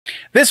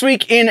This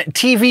week in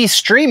TV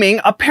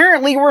streaming,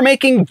 apparently we're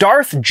making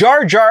Darth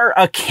Jar Jar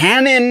a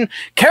canon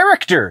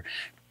character.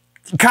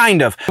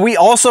 Kind of. We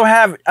also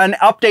have an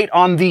update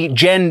on the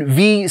Gen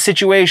V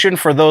situation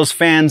for those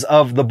fans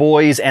of The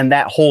Boys and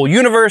that whole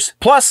universe.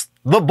 Plus,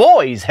 The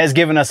Boys has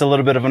given us a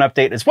little bit of an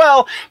update as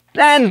well,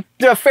 and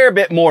a fair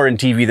bit more in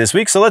TV this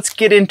week, so let's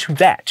get into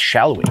that,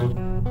 shall we?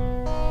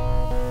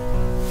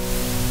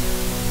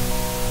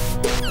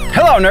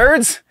 Hello,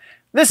 nerds!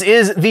 This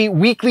is the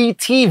weekly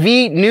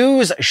TV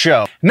news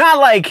show. Not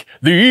like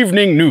the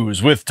evening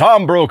news with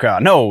Tom Brokaw.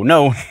 No,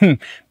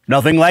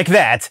 nothing like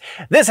that.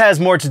 This has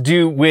more to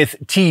do with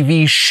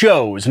TV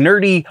shows,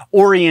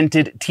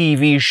 nerdy-oriented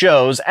TV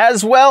shows,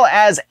 as well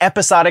as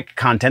episodic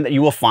content that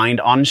you will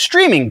find on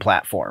streaming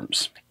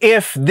platforms.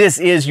 If this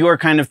is your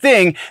kind of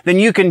thing, then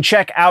you can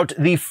check out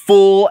the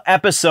full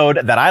episode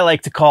that I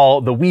like to call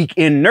The Week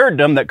in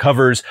Nerddom that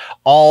covers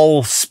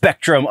all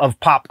spectrum of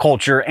pop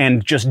culture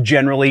and just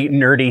generally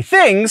nerdy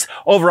things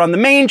over on the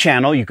main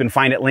channel. You can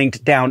find it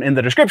linked down in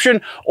the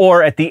description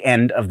or at the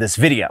end of this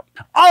video.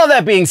 All of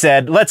that being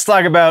said, let's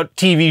talk about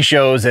TV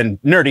shows and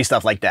nerdy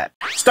stuff like that.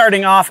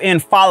 Starting off in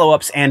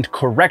follow-ups and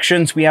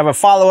corrections, we have a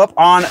follow-up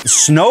on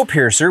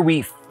Snowpiercer.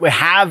 We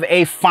have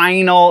a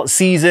final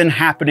season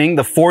happening.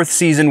 The 4th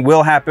season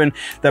will happen.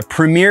 The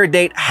premiere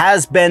date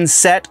has been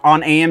set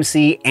on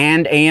AMC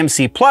and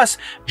AMC Plus,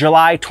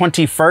 July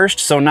 21st.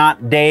 So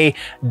not day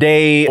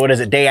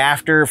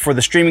after for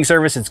the streaming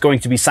service. It's going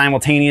to be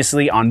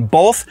simultaneously on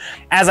both.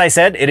 As I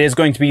said, it is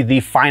going to be the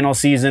final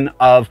season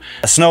of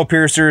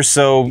Snowpiercer.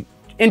 So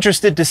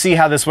interested to see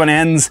how this one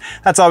ends.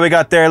 That's all we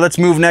got there. Let's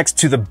move next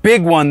to the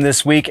big one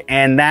this week,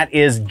 and that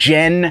is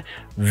Gen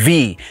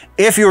V.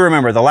 If you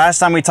remember, the last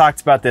time we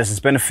talked about this, it's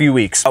been a few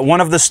weeks.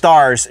 One of the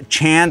stars,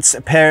 Chance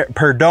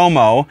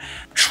Perdomo,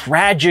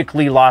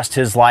 tragically lost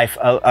his life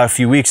a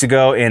few weeks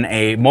ago in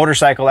a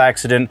motorcycle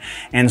accident,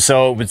 and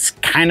so it's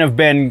kind of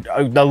been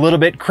a little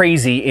bit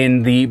crazy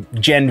in the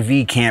Gen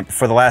V camp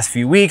for the last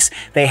few weeks.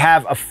 They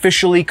have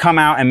officially come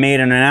out and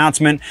made an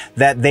announcement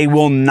that they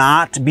will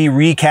not be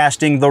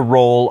recasting the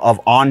role of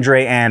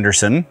Andre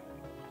Anderson.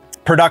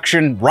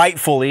 Production,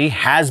 rightfully,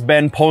 has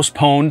been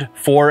postponed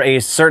for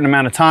a certain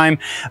amount of time.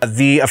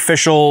 The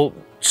official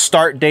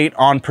start date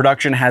on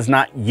production has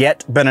not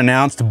yet been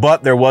announced,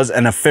 but there was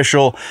an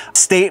official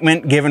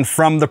statement given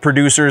from the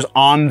producers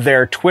on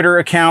their Twitter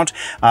account,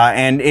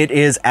 and it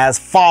is as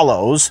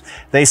follows.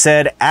 They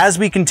said, "As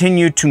we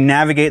continue to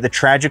navigate the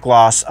tragic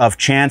loss of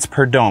Chance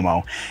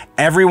Perdomo,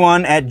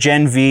 everyone at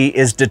Gen V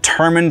is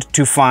determined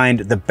to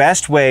find the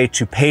best way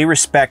to pay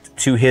respect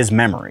to his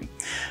memory.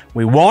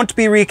 We won't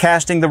be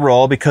recasting the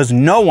role because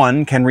no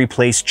one can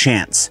replace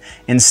Chance.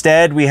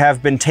 Instead, we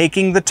have been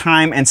taking the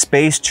time and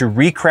space to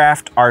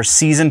recraft our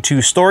Season 2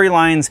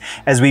 storylines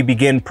as we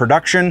begin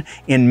production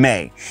in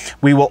May.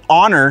 We will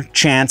honor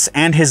Chance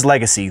and his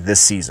legacy this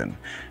season."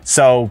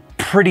 So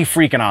pretty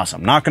freaking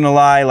awesome. Not gonna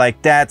lie, like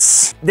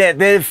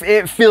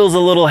it feels a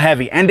little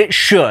heavy, and it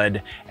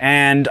should.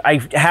 And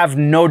I have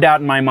no doubt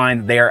in my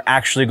mind that they are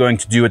actually going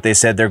to do what they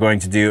said they're going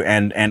to do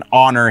and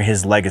honor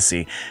his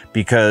legacy,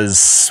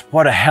 because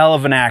what a hell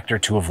of an actor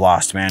to have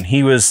lost, man.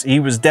 He was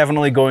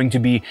definitely going to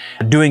be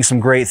doing some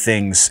great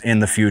things in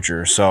the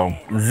future. So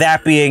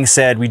that being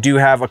said, we do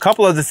have a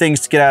couple other things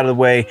to get out of the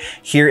way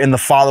here in the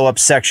follow-up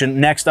section.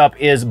 Next up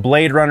is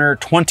Blade Runner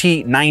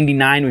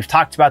 2099. We've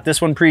talked about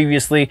this one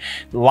previously.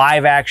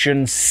 Live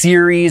action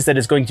series that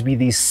is going to be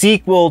the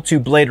sequel to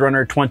Blade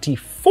Runner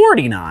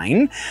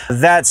 2049.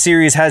 That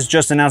series has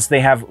just announced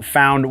they have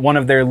found one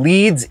of their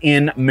leads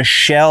in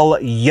Michelle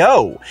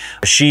Yeoh.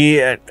 She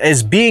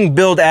is being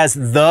billed as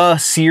the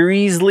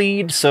series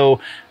lead, so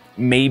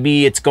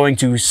maybe it's going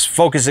to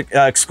focus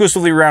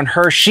exclusively around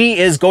her. She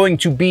is going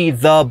to be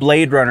the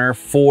Blade Runner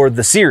for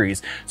the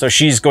series. So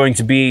she's going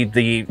to be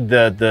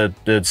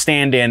the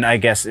stand-in, I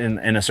guess,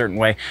 in a certain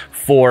way,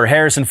 for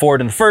Harrison Ford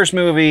in the first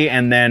movie,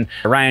 and then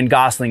Ryan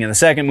Gosling in the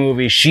second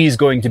movie. She's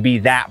going to be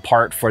that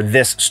part for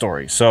this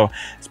story. So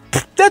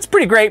that's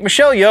pretty great.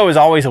 Michelle Yeoh is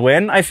always a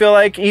win. I feel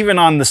like even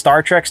on the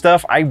Star Trek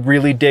stuff, I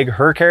really dig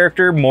her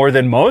character more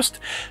than most.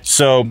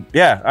 So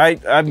yeah,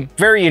 I'm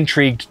very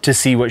intrigued to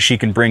see what she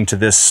can bring to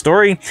this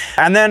story.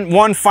 And then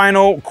one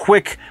final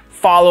quick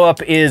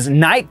follow-up is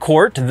Night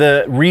Court,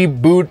 the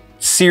reboot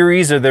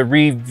series, or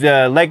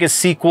the Legacy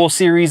sequel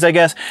series, I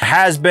guess,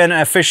 has been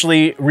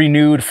officially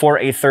renewed for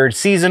a 3rd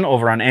season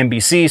over on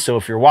NBC. So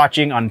if you're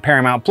watching on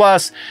Peacock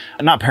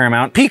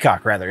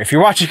rather, if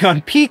you're watching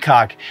on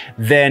Peacock,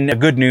 then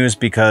good news,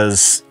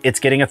 because it's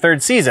getting a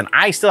 3rd season.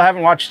 I still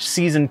haven't watched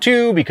season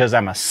 2 because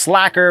I'm a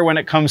slacker when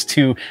it comes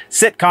to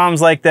sitcoms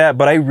like that,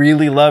 but I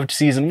really loved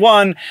season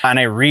 1, and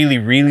I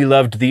really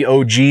loved the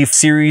OG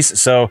series.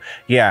 So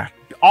yeah,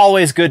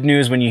 always good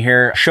news when you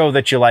hear a show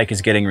that you like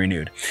is getting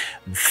renewed.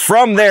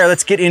 From there,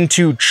 let's get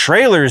into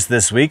trailers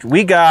this week.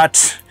 We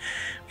got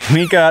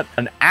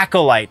an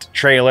Acolyte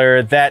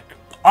trailer that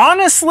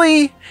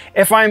honestly,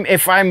 if I'm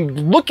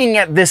looking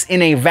at this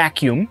in a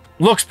vacuum,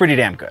 looks pretty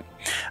damn good.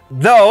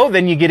 Though,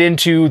 then you get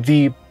into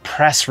the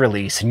press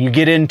release and you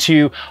get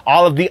into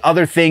all of the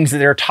other things that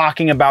they're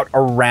talking about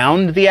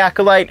around the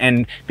Acolyte,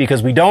 and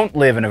because we don't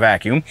live in a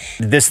vacuum,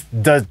 this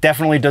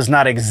definitely does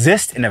not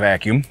exist in a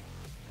vacuum.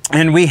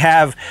 And we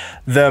have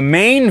the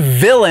main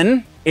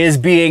villain is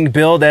being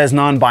billed as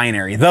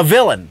non-binary. The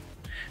villain.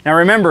 Now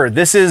remember,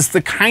 this is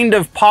the kind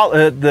of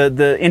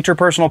the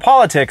interpersonal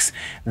politics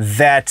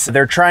that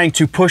they're trying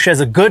to push as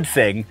a good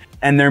thing,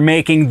 and they're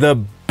making the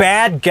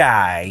bad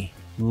guy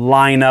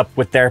line up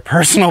with their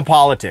personal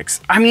politics.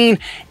 I mean,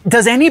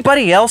 does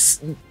anybody else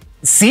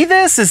see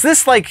this? Is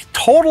this like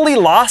totally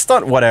lost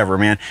on whatever,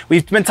 man?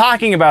 We've been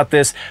talking about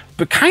this,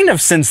 but kind of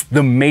since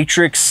the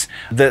Matrix,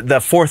 the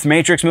fourth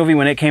Matrix movie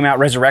when it came out,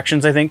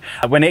 Resurrections, I think,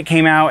 when it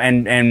came out,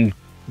 and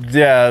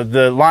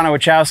the Lana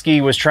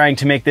Wachowski was trying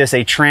to make this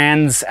a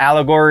trans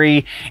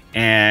allegory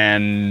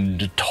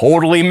and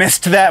totally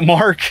missed that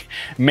mark,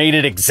 made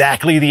it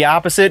exactly the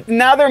opposite.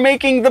 Now they're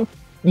making the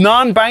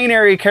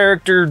non-binary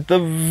character the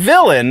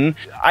villain.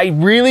 I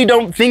really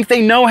don't think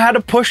they know how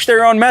to push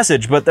their own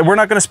message, but we're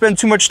not going to spend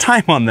too much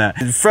time on that.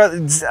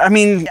 I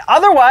mean,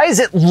 otherwise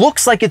it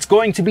looks like it's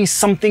going to be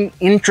something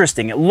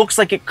interesting. It looks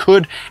like it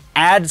could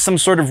add some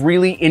sort of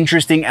really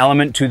interesting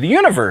element to the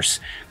universe.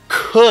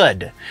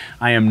 Could.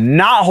 I am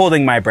not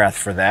holding my breath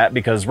for that,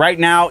 because right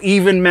now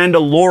even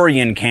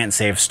Mandalorian can't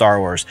save Star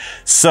Wars.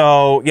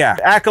 So yeah,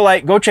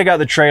 Acolyte, go check out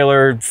the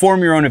trailer,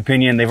 form your own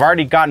opinion. They've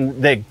already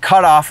they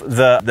cut off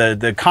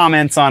the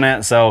comments on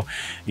it, so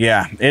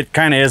yeah, it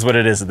kind of is what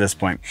it is at this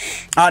point.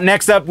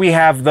 Next up we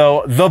have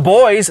though The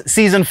Boys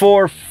season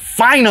 4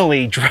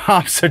 finally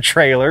drops a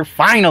trailer.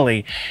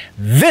 Finally,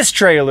 this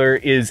trailer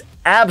is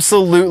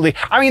absolutely,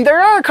 I mean, there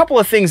are a couple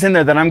of things in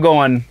there that I'm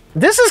going,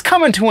 this is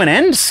coming to an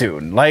end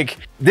soon. Like,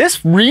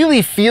 this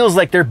really feels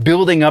like they're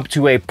building up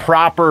to a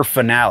proper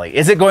finale.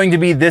 Is it going to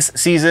be this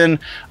season?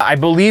 I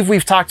believe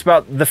we've talked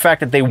about the fact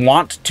that they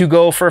want to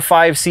go for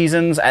 5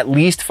 seasons, at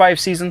least 5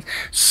 seasons.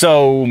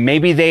 So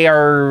maybe they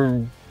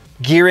are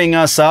gearing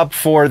us up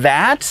for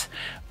that.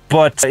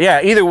 But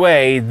yeah, either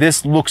way,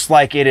 this looks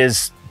like it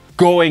is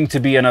going to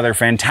be another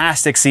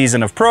fantastic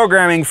season of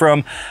programming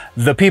from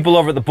the people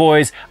over at The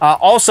Boys.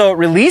 Also,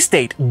 release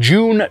date,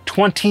 June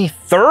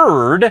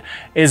 23rd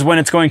is when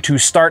it's going to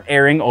start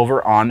airing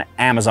over on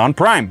Amazon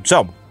Prime.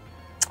 So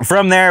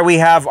from there, we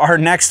have our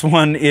next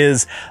one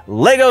is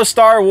Lego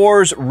Star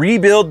Wars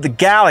Rebuild the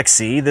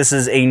Galaxy. This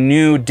is a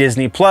new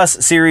Disney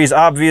Plus series,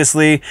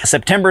 obviously.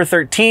 September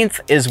 13th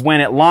is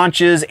when it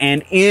launches,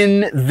 and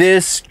in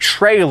this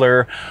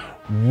trailer,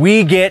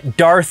 we get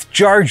Darth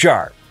Jar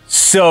Jar.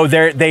 So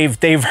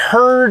they've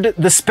heard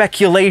the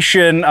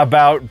speculation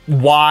about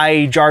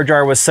why Jar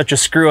Jar was such a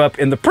screw up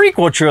in the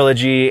prequel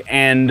trilogy,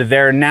 and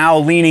they're now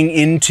leaning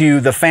into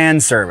the fan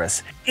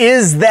service.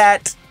 Is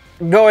that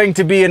going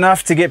to be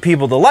enough to get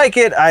people to like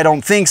it? I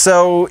don't think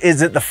so.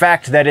 Is it the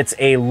fact that it's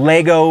a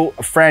Lego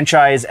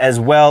franchise as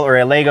well, or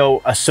a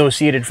Lego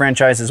associated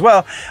franchise as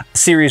well,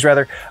 series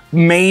rather?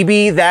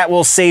 Maybe that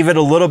will save it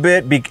a little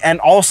bit,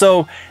 and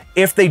also,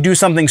 if they do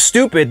something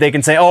stupid, they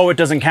can say, oh, it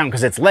doesn't count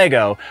because it's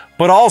Lego.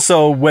 But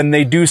also, when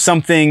they do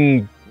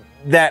something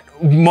that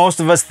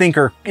most of us think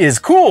is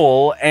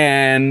cool,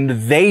 and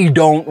they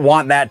don't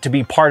want that to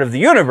be part of the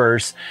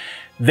universe,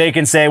 they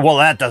can say, well,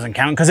 that doesn't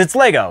count because it's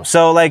Lego.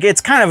 So, like,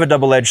 it's kind of a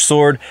double-edged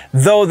sword.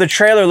 Though the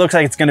trailer looks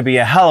like it's going to be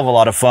a hell of a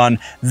lot of fun.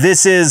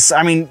 This is,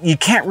 I mean, you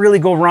can't really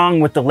go wrong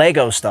with the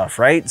Lego stuff,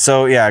 right?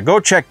 So, yeah, go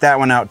check that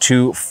one out,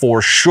 too,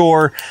 for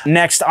sure.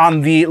 Next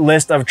on the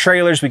list of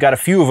trailers, we got a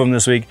few of them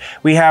this week.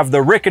 We have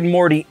the Rick and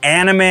Morty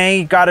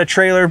anime got a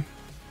trailer.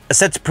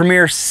 Set to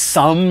premiere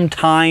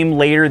sometime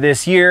later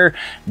this year.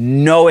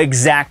 No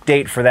exact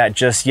date for that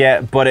just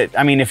yet, but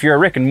I mean, if you're a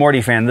Rick and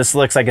Morty fan, this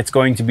looks like it's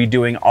going to be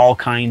doing all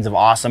kinds of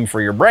awesome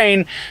for your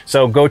brain,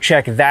 so go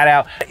check that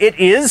out. It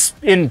is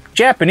in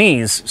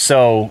Japanese,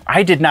 so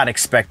I did not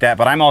expect that,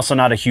 but I'm also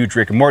not a huge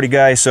Rick and Morty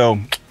guy, so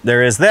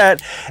there is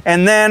that.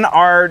 And then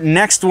our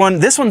next one,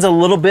 this one's a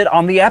little bit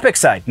on the Epix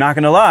side, not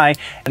gonna lie.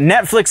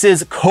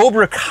 Netflix's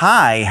Cobra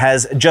Kai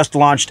has just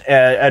launched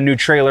a new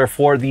trailer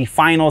for the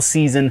final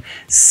season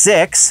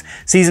 6.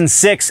 Season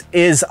 6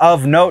 is,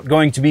 of note,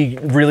 going to be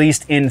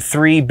released in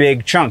 3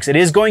 big chunks. It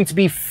is going to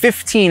be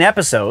 15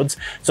 episodes,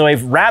 so a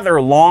rather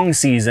long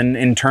season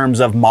in terms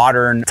of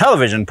modern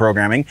television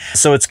programming.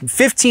 So it's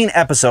 15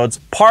 episodes.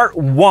 Part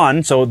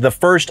 1, so the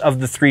first of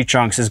the 3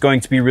 chunks, is going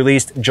to be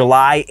released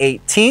July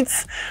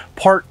 18th.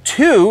 Part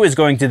 2 is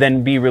going to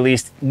then be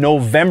released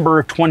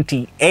November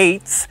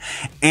 28th,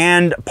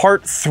 and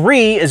Part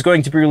 3 is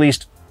going to be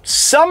released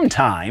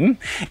sometime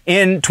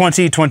in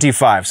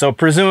 2025. So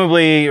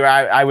presumably,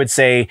 I would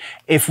say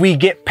if we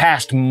get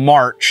past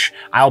March,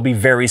 I'll be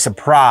very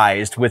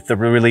surprised with the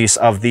release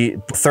of the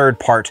 3rd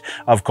part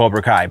of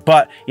Cobra Kai.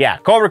 But yeah,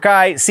 Cobra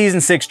Kai Season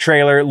 6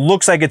 trailer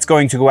looks like it's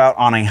going to go out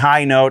on a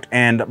high note,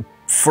 and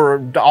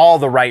for all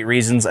the right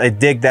reasons. I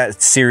dig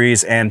that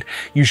series, and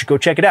you should go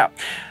check it out.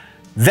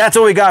 That's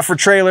all we got for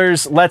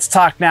trailers. Let's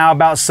talk now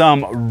about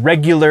some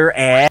regular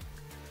ads.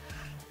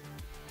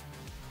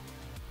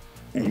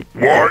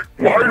 Why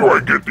do I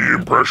get the the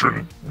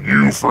impression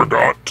you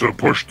forgot to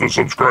push the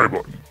subscribe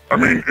button. I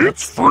mean,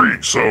 it's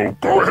free, so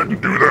go ahead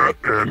and do that,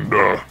 and,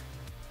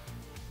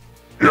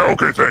 yeah,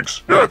 okay,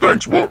 thanks. Yeah,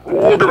 thanks. We'll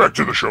get back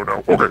to the show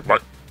now. Okay, bye.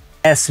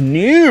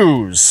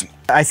 News.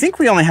 I think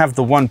we only have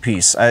the one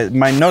piece.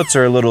 My notes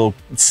are a little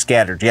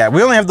scattered. Yeah,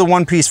 we only have the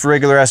one piece for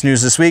regular ass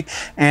news this week,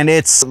 and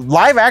it's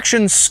live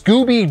action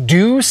Scooby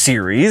Doo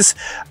series.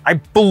 I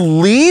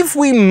believe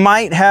we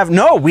might have,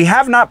 no, we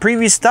have not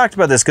previously talked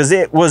about this because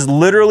it was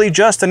literally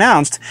just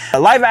announced. A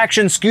live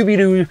action Scooby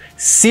Doo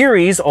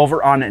series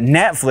over on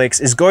Netflix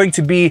is going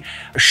to be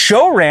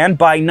show ran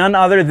by none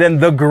other than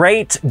the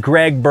great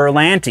Greg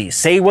Berlanti.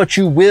 Say what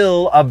you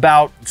will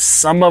about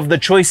some of the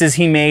choices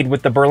he made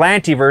with the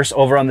Berlantiverse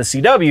over on the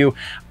CW.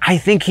 I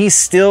think he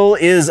still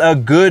is a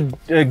good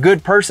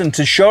person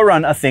to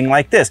showrun a thing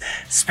like this,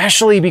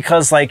 especially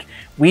because like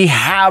we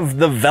have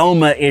the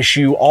Velma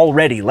issue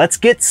already. Let's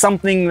get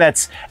something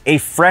that's a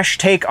fresh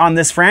take on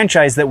this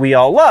franchise that we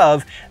all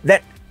love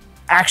that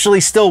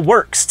actually still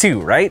works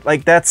too, right?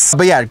 Like that's,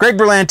 but yeah, Greg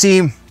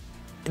Berlanti.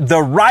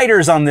 The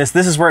writers on this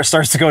is where it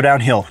starts to go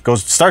downhill.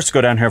 Starts to go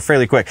downhill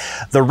fairly quick.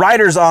 The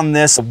writers on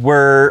this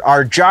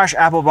are Josh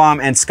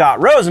Appelbaum and Scott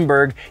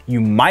Rosenberg.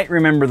 You might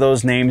remember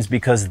those names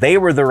because they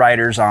were the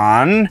writers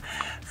on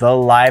the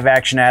live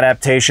action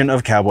adaptation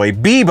of Cowboy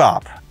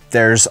Bebop.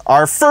 There's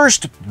our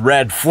first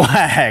red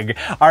flag.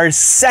 Our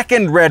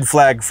second red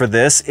flag for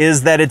this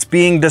is that it's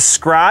being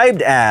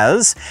described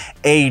as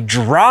a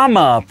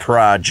drama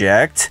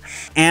project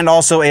and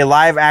also a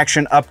live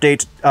action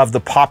update of the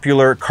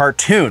popular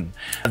cartoon.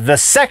 The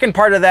second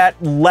part of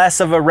that, less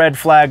of a red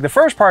flag. The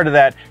first part of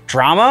that,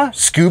 drama,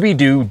 Scooby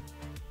Doo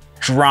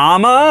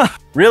drama?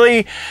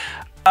 Really?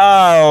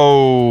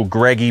 Oh,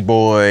 Greggy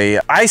boy.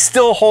 I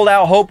still hold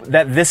out hope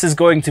that this is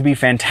going to be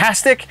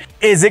fantastic.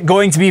 Is it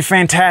going to be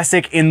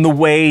fantastic in the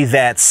way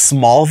that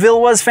Smallville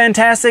was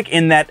fantastic?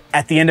 In that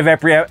at the end of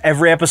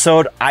every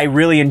episode, I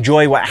really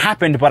enjoy what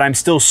happened, but I'm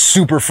still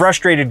super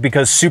frustrated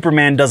because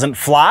Superman doesn't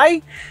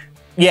fly?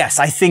 Yes,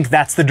 I think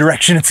that's the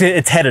direction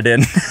it's headed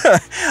in.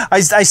 I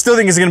still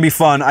think it's going to be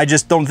fun. I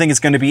just don't think it's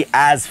going to be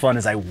as fun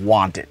as I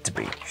want it to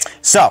be.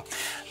 So,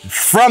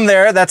 from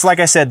there, that's, like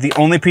I said, the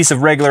only piece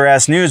of regular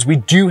ass news. We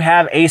do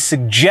have a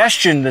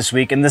suggestion this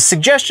week, and the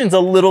suggestion's a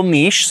little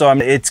niche, so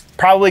it's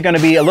probably going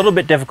to be a little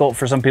bit difficult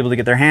for some people to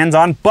get their hands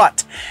on,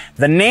 but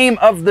the name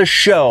of the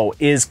show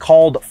is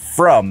called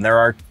From. There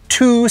are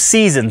 2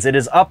 seasons. It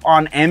is up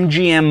on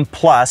MGM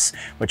Plus,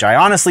 which I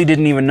honestly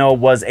didn't even know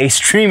was a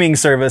streaming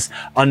service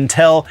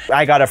until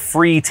I got a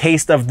free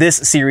taste of this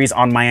series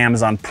on my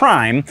Amazon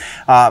Prime.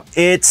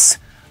 It's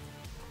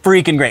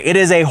freaking great. It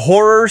is a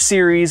horror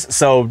series,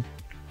 so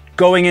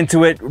going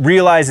into it,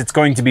 realize it's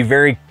going to be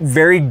very,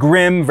 very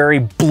grim, very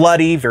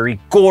bloody, very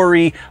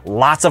gory,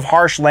 lots of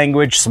harsh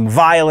language, some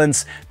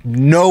violence.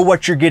 Know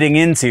what you're getting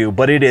into,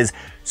 but it is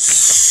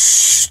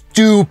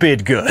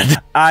stupid good.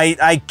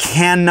 I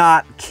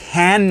cannot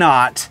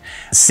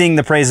sing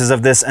the praises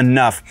of this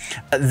enough.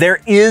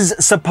 There is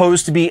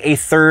supposed to be a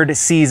 3rd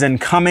season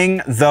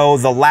coming, though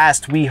the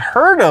last we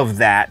heard of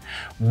that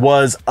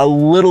was a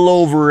little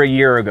over a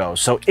year ago.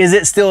 So is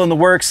it still in the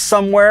works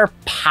somewhere?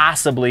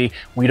 Possibly.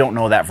 We don't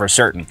know that for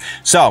certain.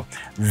 So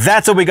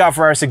that's what we got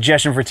for our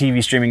suggestion for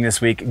TV streaming this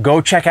week.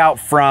 Go check out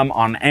From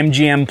on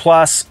MGM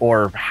Plus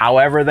or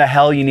however the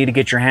hell you need to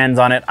get your hands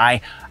on it.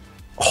 I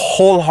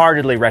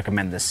wholeheartedly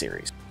recommend this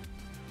series.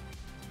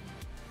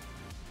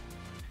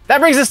 That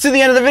brings us to the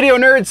end of the video,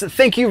 nerds.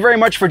 Thank you very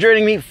much for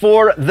joining me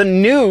for the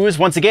news.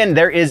 Once again,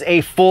 there is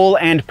a full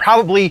and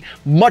probably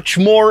much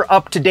more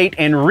up-to-date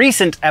and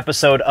recent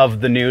episode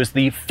of the news,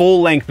 the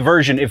full-length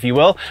version, if you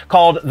will,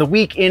 called The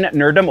Week in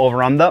Nerddom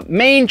over on the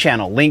main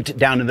channel, linked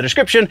down in the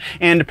description,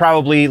 and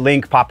probably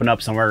link popping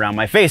up somewhere around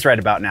my face right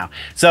about now.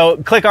 So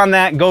click on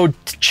that, go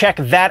check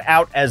that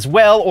out as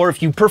well, or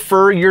if you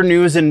prefer your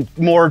news in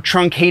more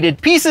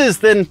truncated pieces,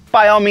 then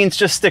by all means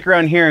just stick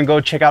around here and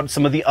go check out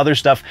some of the other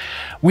stuff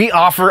we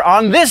offer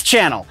on this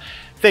channel.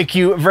 Thank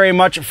you very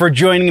much for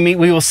joining me.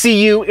 We will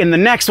see you in the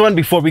next one.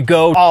 Before we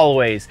go,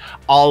 always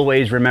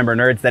remember,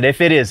 nerds, that if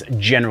it is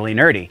generally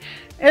nerdy,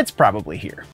 it's probably here.